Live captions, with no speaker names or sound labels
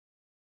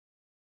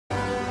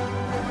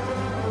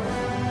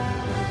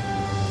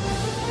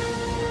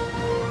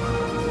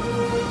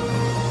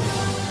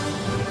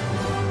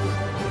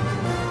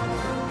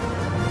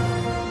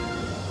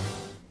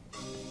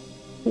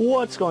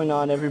What's going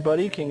on,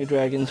 everybody? King of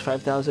Dragons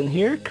 5000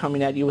 here,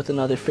 coming at you with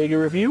another figure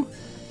review.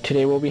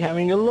 Today we'll be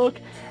having a look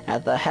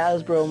at the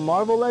Hasbro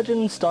Marvel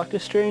Legends Doctor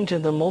Strange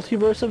in the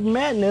Multiverse of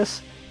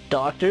Madness,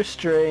 Doctor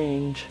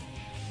Strange.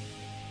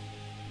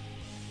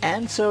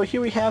 And so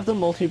here we have the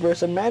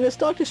Multiverse of Madness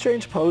Doctor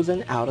Strange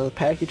posing out of the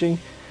packaging.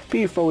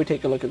 Before we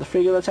take a look at the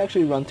figure, let's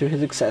actually run through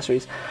his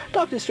accessories.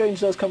 Doctor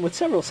Strange does come with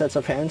several sets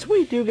of hands.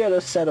 We do get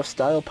a set of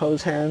style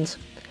pose hands.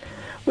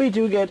 We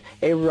do get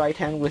a right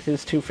hand with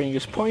his two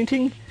fingers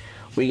pointing.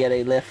 We get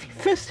a left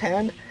fist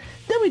hand.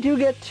 Then we do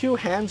get two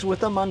hands with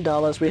the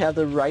mandalas. We have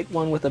the right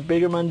one with a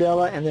bigger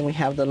mandala, and then we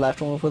have the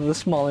left one with a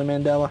smaller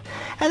mandala.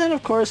 And then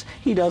of course,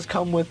 he does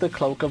come with the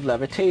Cloak of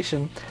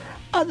Levitation.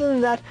 Other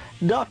than that,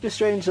 Doctor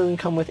Strange doesn't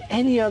come with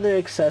any other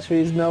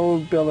accessories, no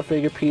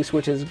Build-A-Figure piece,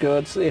 which is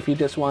good. So if you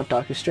just want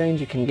Doctor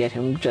Strange, you can get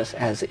him just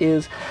as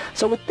is.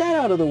 So with that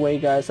out of the way,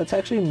 guys, let's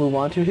actually move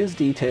on to his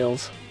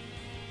details.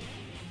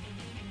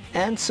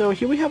 And so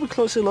here we have a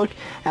closer look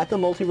at the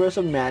Multiverse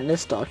of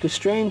Madness Doctor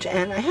Strange,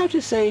 and I have to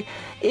say,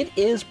 it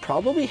is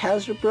probably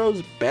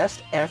Hasbro's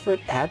best effort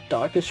at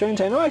Doctor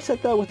Strange. I know I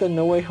said that with the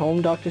No Way Home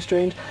Doctor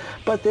Strange,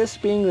 but this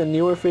being the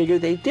newer figure,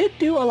 they did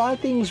do a lot of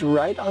things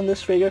right on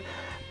this figure,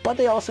 but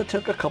they also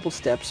took a couple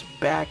steps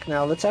back.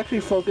 Now let's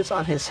actually focus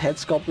on his head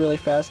sculpt really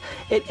fast.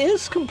 It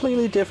is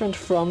completely different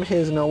from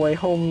his No Way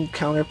Home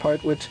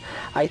counterpart, which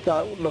I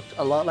thought looked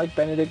a lot like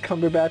Benedict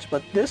Cumberbatch,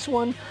 but this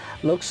one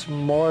looks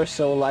more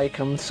so like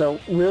him. So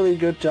really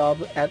good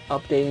job at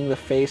updating the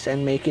face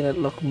and making it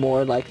look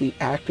more like the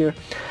actor.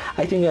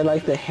 I think I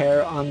like the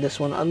hair on this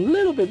one a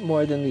little bit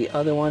more than the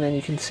other one, and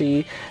you can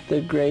see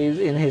the grays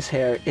in his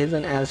hair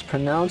isn't as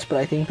pronounced, but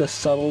I think the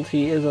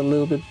subtlety is a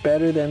little bit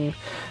better than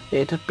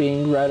it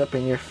being right up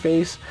in your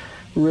face.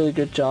 Really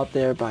good job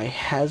there by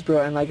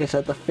Hasbro, and like I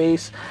said, the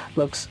face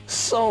looks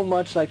so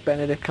much like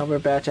Benedict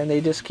Cumberbatch, and they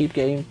just keep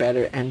getting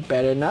better and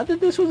better. Not that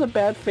this was a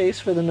bad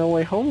face for the No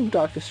Way Home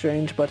Doctor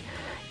Strange, but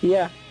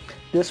yeah,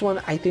 this one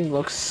I think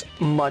looks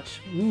much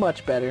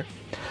better.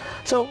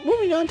 So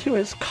moving on to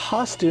his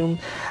costume,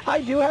 I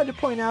do have to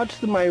point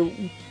out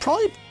my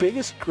probably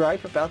biggest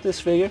gripe about this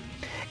figure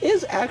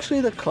is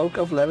actually the Cloak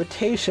of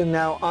Levitation.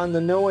 Now on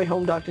the No Way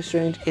Home Doctor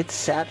Strange, it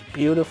sat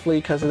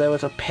beautifully because there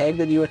was a peg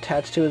that you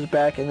attached to his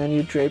back and then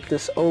you draped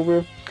this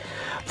over.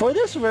 For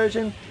this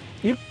version,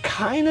 you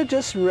kind of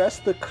just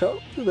rest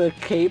the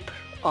cape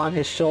on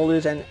his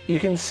shoulders, and you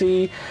can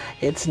see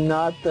it's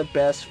not the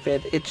best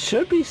fit. It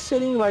should be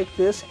sitting like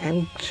this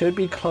and should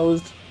be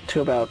closed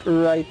to about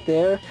right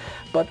there,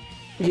 but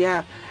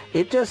yeah,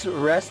 it just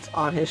rests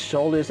on his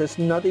shoulders. There's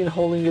nothing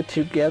holding it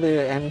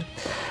together, and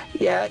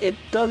yeah, it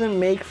doesn't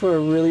make for a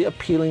really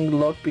appealing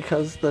look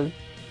because the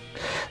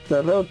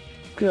little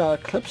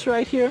clips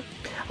right here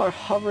are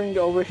hovering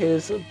over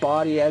his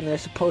body, and they're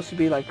supposed to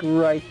be like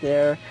right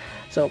there.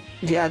 So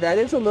yeah, that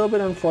is a little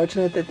bit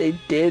unfortunate that they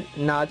did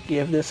not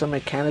give this a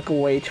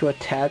mechanical way to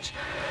attach.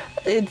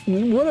 It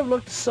would have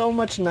looked so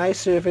much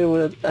nicer if it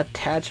would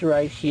attach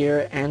right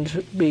here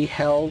and be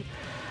held.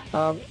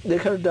 They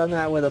could have done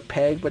that with a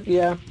peg, but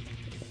yeah,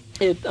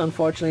 it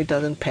unfortunately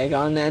doesn't peg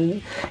on,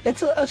 and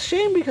it's a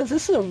shame because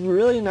this is a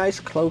really nice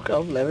Cloak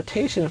of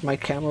Levitation. If my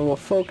camera will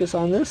focus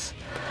on this,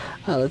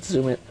 let's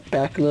zoom it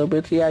back a little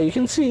bit. Yeah, you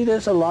can see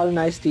there's a lot of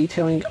nice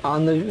detailing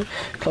on the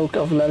Cloak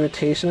of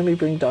Levitation. Let me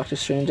bring Doctor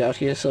Strange out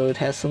here so it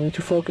has something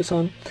to focus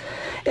on.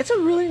 It's a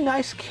really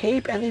nice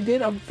cape, and they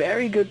did a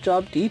very good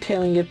job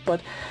detailing it, but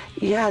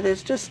yeah,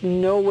 there's just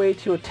no way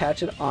to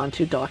attach it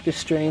onto Doctor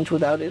Strange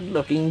without it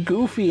looking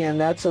goofy, and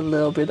that's a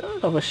little bit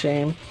of a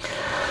shame.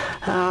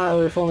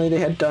 If only they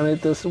had done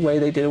it this way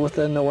they did it with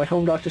the No Way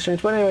Home Doctor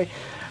Strange. But anyway,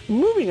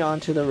 moving on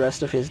to the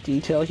rest of his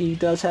detail, he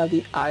does have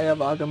the Eye of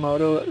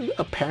Agamotto.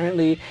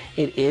 Apparently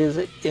it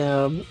is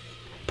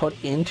put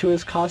into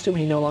his costume.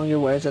 He no longer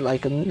wears it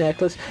like a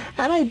necklace,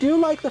 and I do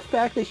like the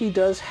fact that he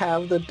does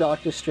have the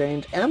Doctor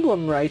Strange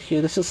emblem right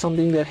here. This is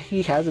something that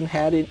he hasn't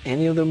had in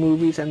any of the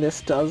movies, and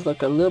this does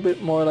look a little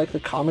bit more like the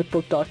comic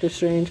book Doctor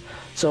Strange,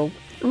 so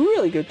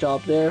really good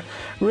job there.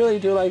 Really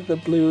do like the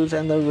blues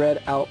and the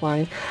red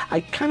outline.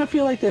 I kind of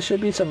feel like there should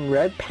be some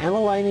red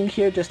panel lining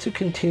here just to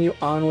continue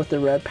on with the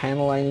red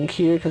panel lining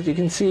here, because you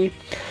can see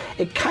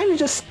it kind of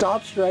just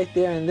stops right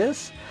there, and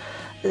this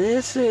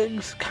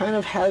is kind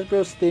of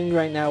Hasbro's thing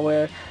right now,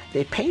 where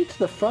they paint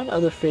the front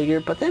of the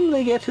figure, but then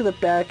they get to the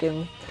back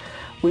and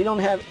we don't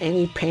have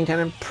any paint, and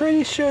I'm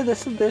pretty sure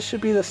this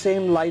should be the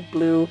same light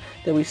blue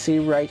that we see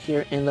right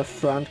here in the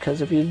front,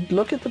 because if you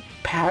look at the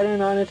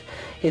pattern on it,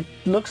 it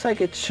looks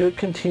like it should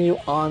continue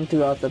on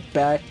throughout the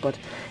back, but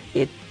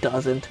it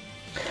doesn't.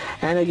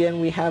 And again,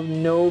 we have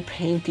no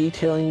paint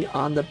detailing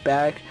on the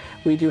back.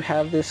 We do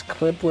have this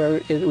clip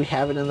where we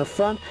have it in the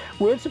front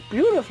where it's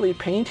beautifully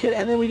painted,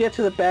 and then we get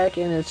to the back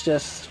and it's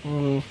just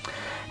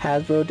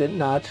Hasbro did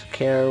not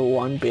care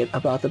one bit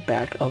about the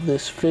back of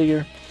this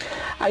figure.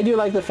 I do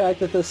like the fact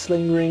that the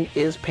sling ring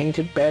is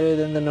painted better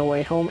than the No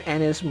Way Home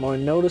and is more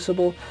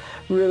noticeable.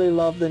 Really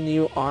love the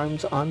new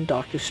arms on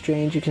Doctor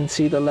Strange. You can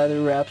see the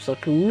leather wraps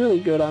look really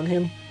good on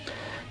him.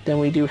 Then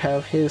we do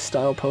have his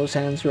style pose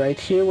hands right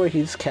here where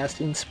he's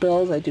casting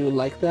spells. I do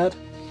like that.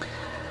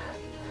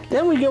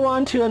 Then we go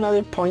on to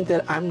another point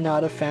that I'm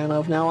not a fan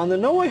of. Now on the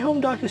No Way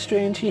Home Doctor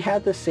Strange, he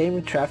had the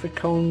same traffic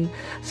cone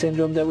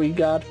syndrome that we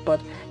got,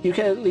 but you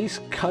can at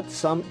least cut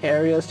some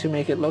areas to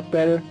make it look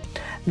better.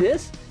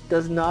 This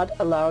does not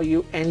allow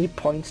you any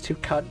points to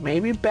cut.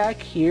 Maybe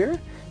back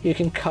here you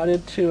can cut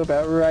it to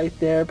about right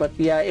there, but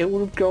yeah, it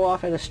would go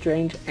off at a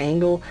strange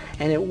angle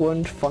and it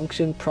wouldn't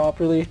function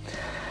properly.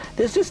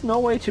 There's just no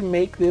way to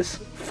make this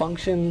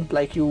function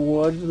like you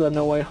would the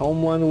No Way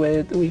Home one,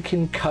 where we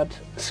can cut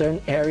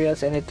certain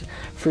areas and it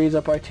frees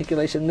up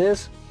articulation.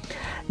 This,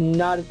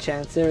 not a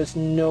chance. There is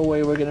no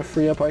way we're going to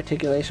free up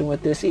articulation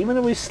with this. Even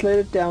if we slid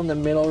it down the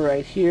middle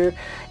right here,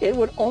 it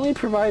would only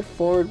provide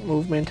forward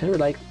movement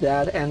like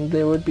that, and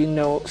there would be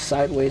no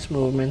sideways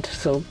movement.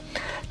 So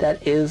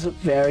that is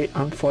very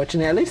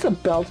unfortunate. At least the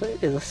belt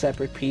is a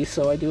separate piece,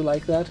 so I do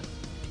like that.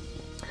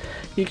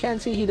 You can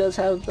see he does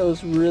have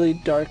those really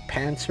dark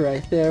pants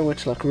right there,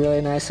 which look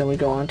really nice, and we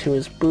go on to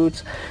his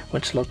boots,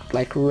 which look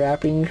like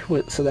wrapping,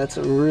 so that's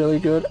really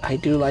good. I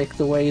do like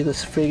the way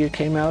this figure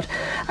came out.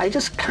 I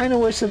just kind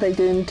of wish that they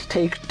didn't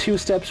take 2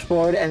 steps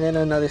forward and then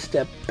another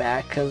step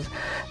back, because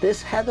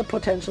this had the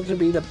potential to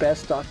be the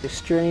best Doctor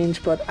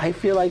Strange, but I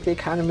feel like they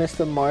kind of missed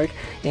the mark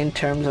in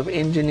terms of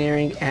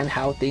engineering and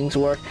how things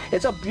work.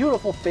 It's a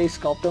beautiful face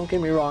sculpt, don't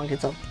get me wrong,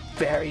 it's a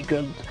very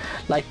good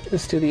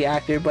likeness to the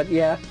actor, but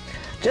yeah,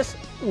 just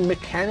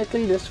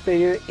mechanically this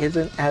figure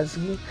isn't as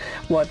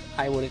what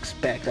I would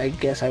expect, I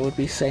guess I would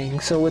be saying.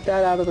 So with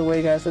that out of the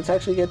way, guys, let's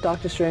actually get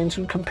Doctor Strange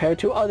compared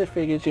to other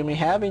figures you may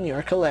have in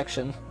your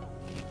collection.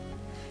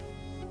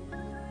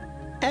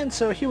 And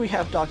so here we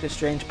have Doctor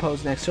Strange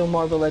posed next to a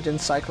Marvel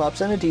Legends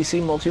Cyclops and a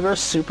DC Multiverse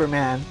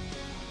Superman.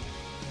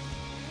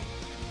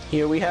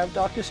 Here we have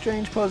Doctor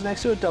Strange posed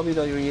next to a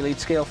WWE Elite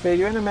Scale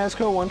figure and a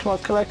Mezco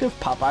 1/12 Collective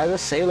Popeye the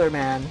Sailor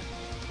Man.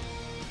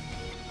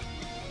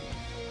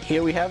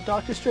 Here we have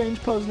Doctor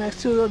Strange posed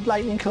next to the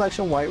Lightning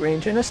Collection White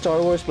Ranger and a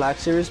Star Wars Black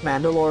Series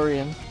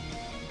Mandalorian.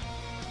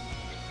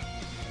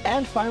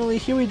 And finally,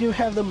 here we do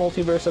have the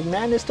Multiverse of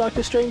Madness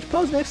Doctor Strange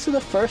posed next to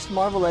the first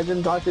Marvel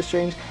Legend Doctor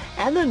Strange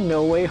and the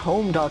No Way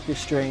Home Doctor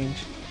Strange.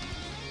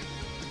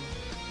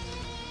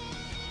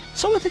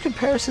 So with the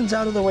comparisons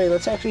out of the way,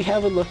 let's actually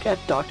have a look at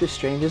Doctor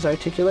Strange's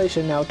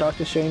articulation. Now,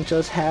 Doctor Strange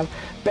does have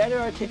better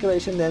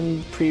articulation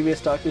than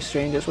previous Doctor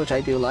Stranges, which I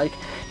do like.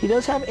 He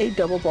does have a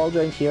double ball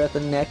joint here at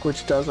the neck,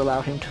 which does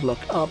allow him to look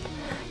up.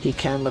 He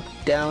can look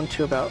down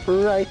to about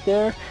right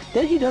there.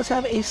 Then he does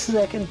have a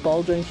second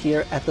ball joint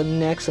here at the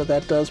neck, so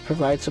that does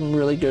provide some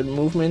really good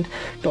movement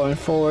going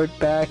forward,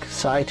 back,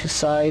 side to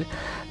side.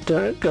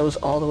 Goes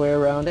all the way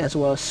around, as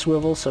well as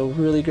swivel, so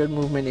really good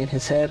movement in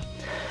his head.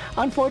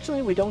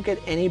 Unfortunately, we don't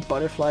get any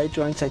butterfly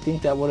joints. I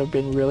think that would have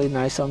been really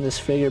nice on this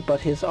figure, but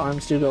his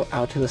arms do go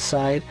out to the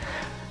side,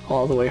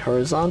 all the way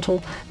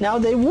horizontal. Now,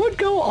 they would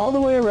go all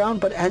the way around,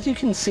 but as you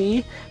can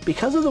see,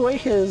 because of the way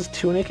his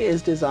tunic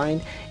is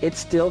designed, it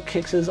still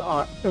kicks his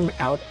arm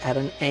out at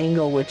an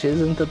angle, which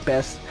isn't the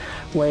best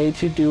way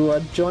to do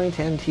a joint.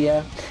 And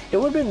yeah, it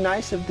would have been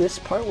nice if this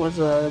part was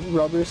a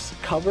rubber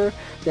cover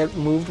that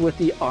moved with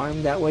the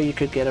arm. That way you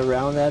could get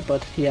around that,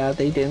 but yeah,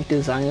 they didn't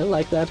design it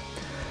like that.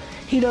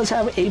 He does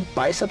have a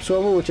bicep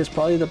swivel, which is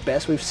probably the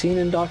best we've seen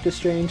in Doctor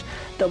Strange.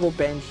 Double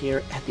bend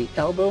here at the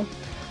elbow,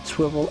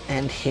 swivel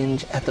and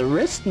hinge at the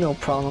wrist, no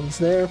problems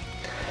there.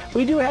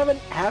 We do have an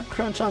ab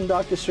crunch on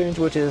Doctor Strange,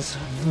 which is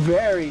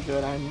very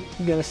good. I'm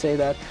gonna say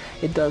that.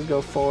 It does go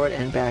forward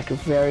and back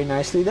very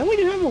nicely. Then we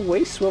do have a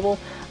waist swivel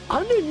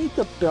underneath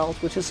the belt,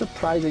 which is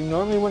surprising.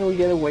 Normally when we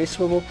get a waist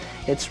swivel,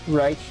 it's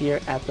right here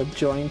at the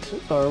joint,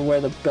 or where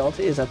the belt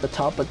is at the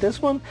top, but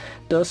this one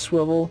does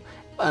swivel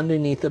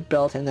underneath the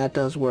belt, and that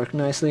does work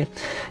nicely.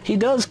 He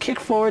does kick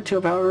forward to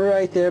about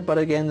right there, but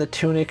again, the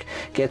tunic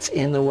gets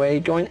in the way.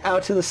 Going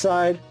out to the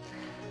side,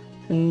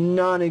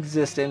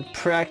 non-existent,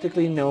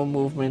 practically no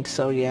movement.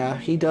 So yeah,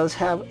 he does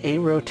have a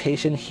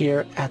rotation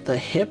here at the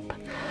hip.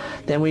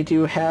 Then we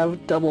do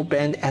have double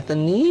bend at the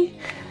knee.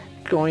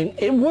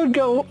 It would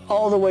go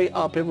all the way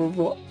up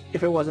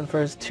if it wasn't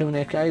for his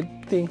tunic. I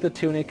think the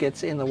tunic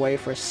gets in the way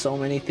for so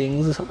many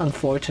things,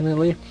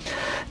 unfortunately.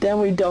 Then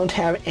we don't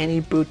have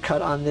any boot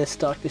cut on this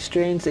Doctor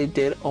Strange. They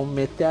did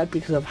omit that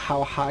because of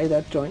how high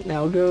that joint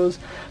now goes,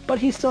 but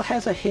he still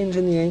has a hinge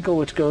in the ankle,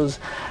 which goes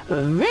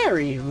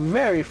very,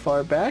 very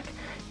far back,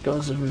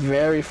 goes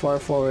very far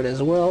forward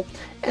as well.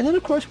 And then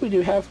of course we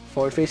do have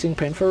forward facing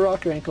pin for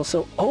rocker ankle.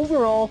 So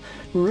overall,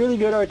 really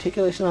good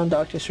articulation on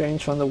Doctor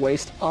Strange from the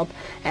waist up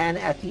and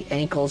at the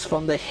ankles.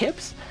 From the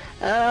hips,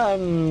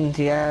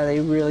 yeah, they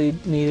really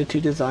needed to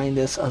design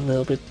this a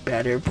little bit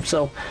better.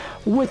 So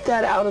with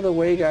that out of the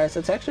way, guys,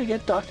 let's actually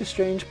get Doctor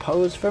Strange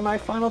posed for my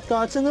final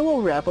thoughts, and then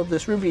we'll wrap up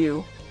this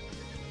review.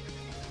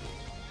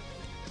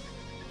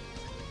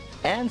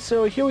 And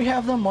so here we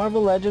have the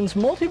Marvel Legends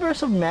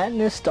Multiverse of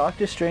Madness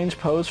Doctor Strange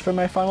pose for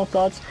my final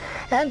thoughts.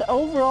 And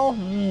overall,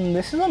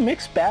 this is a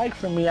mixed bag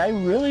for me. I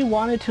really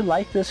wanted to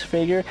like this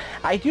figure.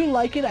 I do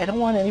like it. I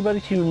don't want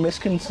anybody to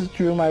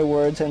misconstrue my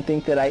words and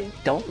think that I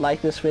don't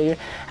like this figure.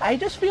 I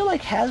just feel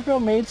like Hasbro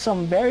made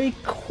some very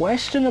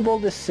questionable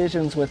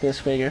decisions with this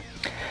figure.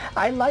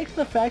 I like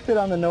the fact that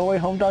on the No Way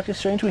Home Doctor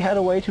Strange we had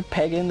a way to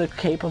peg in the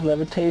cape of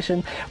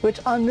levitation, which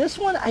on this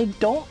one I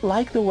don't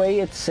like the way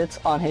it sits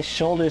on his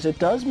shoulders. It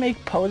does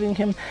make posing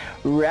him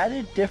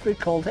rather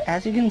difficult.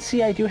 As you can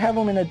see, I do have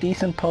him in a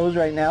decent pose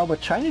right now,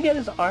 but trying to get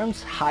his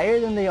arms higher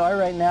than they are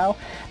right now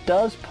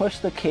does push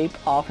the cape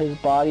off his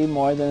body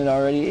more than it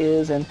already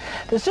is, and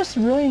there's just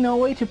really no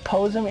way to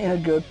pose him in a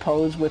good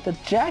pose with a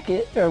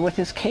jacket or with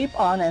his cape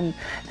on, and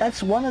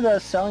that's one of the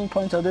selling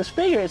points of this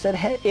figure, is that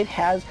it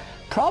has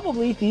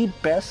probably the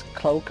best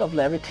cloak of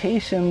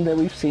levitation that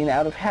we've seen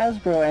out of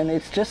Hasbro, and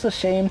it's just a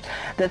shame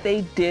that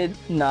they did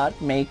not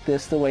make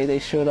this the way they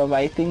should have.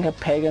 I think a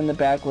peg in the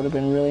back would have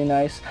been really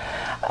nice.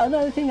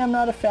 Another thing I'm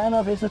not a fan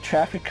of is the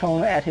traffic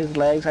cone at his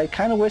legs. I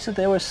kind of wish that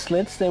there were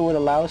slits that would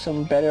allow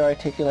some better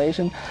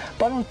articulation,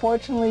 but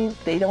unfortunately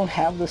they don't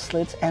have the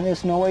slits, and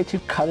there's no way to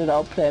cut it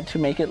up to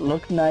make it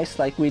look nice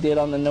like we did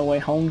on the No Way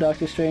Home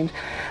Doctor Strange.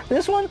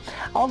 This one,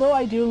 although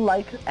I do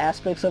like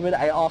aspects of it,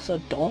 I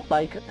also don't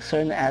like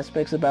certain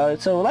aspects about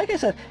it. So like I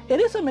said,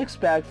 it is a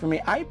mixed bag for me.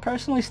 I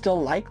personally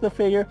still like the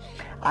figure.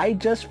 I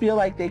just feel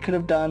like they could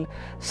have done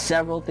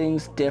several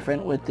things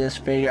different with this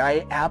figure.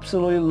 I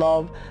absolutely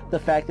love the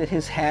fact that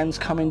his hands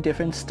come in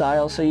different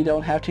styles, so you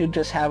don't have to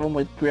just have him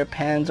with grip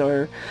hands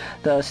or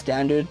the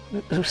standard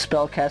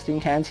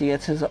spellcasting hands. He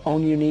gets his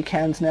own unique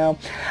hands now.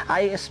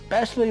 I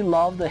especially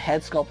love the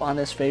head sculpt on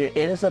this figure.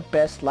 It is the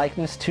best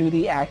likeness to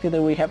the actor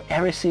that we have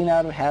ever seen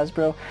out of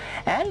Hasbro,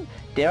 and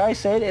dare I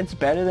say it, it's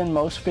better than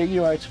most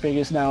figure arts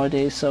figures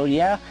nowadays. So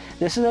yeah,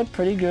 this is a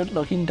pretty good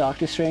looking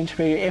Doctor Strange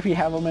figure if you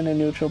have him in a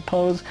neutral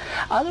pose.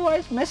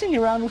 Otherwise, messing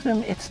around with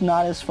him, it's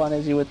not as fun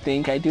as you would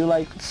think. I do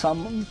like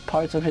some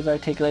parts of his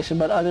articulation,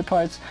 but other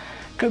parts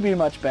could be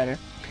much better.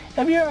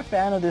 If you're a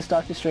fan of this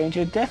Doctor Strange,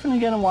 you're definitely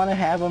going to want to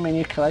have him in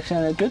your collection,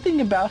 and the good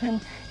thing about him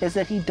is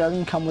that he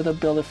doesn't come with a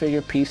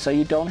Build-A-Figure piece, so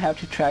you don't have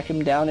to track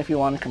him down if you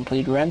want to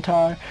complete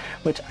Rintrah,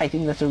 which I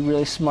think that's a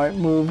really smart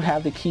move.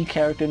 Have the key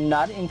character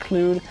not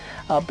include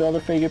a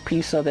Build-A-Figure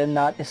piece, so they're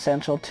not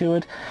essential to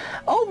it.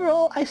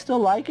 Overall, I still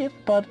like it,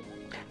 but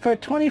for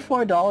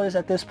 $24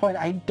 at this point,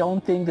 I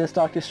don't think this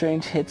Doctor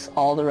Strange hits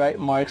all the right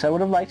marks. I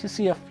would have liked to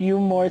see a few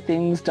more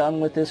things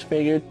done with this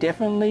figure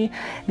differently.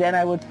 Then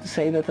I would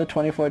say that the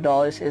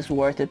 $24 is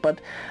worth it.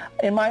 But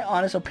in my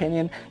honest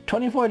opinion,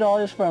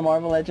 $24 for a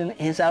Marvel Legend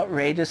is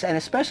outrageous, and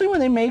especially when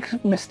they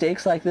make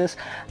mistakes like this,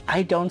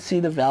 I don't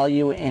see the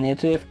value in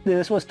it. If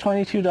this was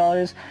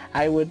 $22,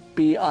 I would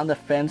be on the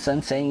fence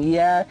and saying,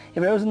 yeah,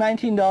 if it was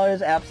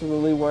 $19,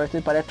 absolutely worth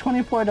it. But at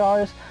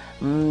 $24,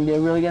 you're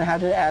really going to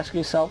have to ask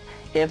yourself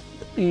if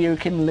you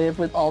can live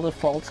with all the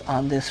faults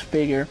on this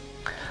figure.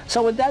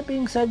 So with that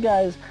being said,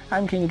 guys,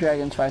 I'm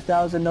KingofDragons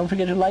 5000. Don't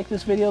forget to like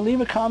this video,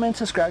 leave a comment,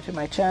 subscribe to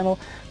my channel.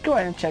 Go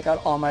ahead and check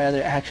out all my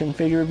other action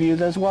figure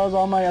reviews as well as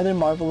all my other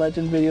Marvel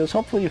Legends videos.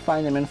 Hopefully you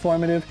find them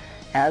informative.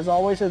 As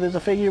always, if there's a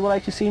figure you would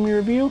like to see me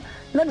review,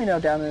 let me know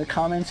down in the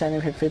comments, and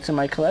if it fits in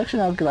my collection,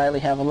 I'll gladly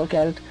have a look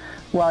at it.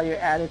 While you're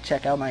at it,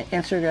 check out my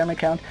Instagram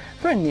account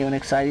for new and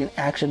exciting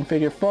action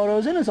figure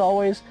photos, and as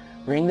always,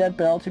 ring that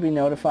bell to be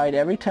notified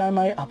every time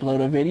I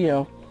upload a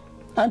video.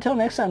 Until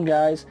next time,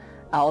 guys,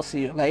 I'll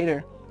see you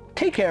later.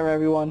 Take care,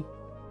 everyone.